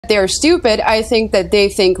they're stupid. I think that they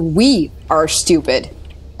think we are stupid.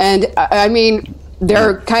 And I mean,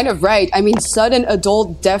 they're kind of right. I mean, sudden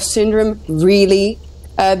adult death syndrome, really?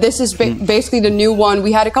 This is basically the new one.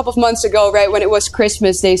 We had a couple of months ago, right, when it was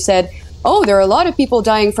Christmas, they said, oh, there are a lot of people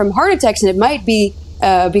dying from heart attacks, and it might be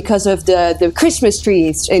because of the Christmas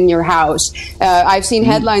trees in your house. I've seen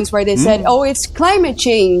headlines where they said, oh, it's climate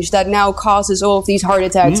change that now causes all of these heart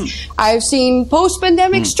attacks. I've seen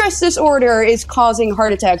post-pandemic stress disorder is causing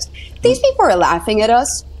heart attacks. These people are laughing at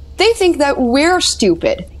us. They think that we're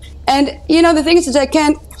stupid. And, you know, the thing is that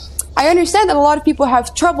I understand that a lot of people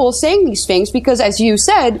have trouble saying these things because, as you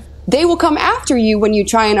said, they will come after you when you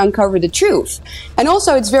try and uncover the truth. And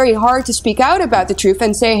also, it's very hard to speak out about the truth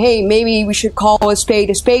and say, hey, maybe we should call a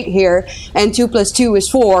spade here, and 2 + 2 is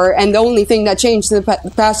 4. And the only thing that changed in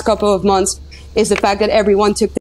the past couple of months is the fact that everyone took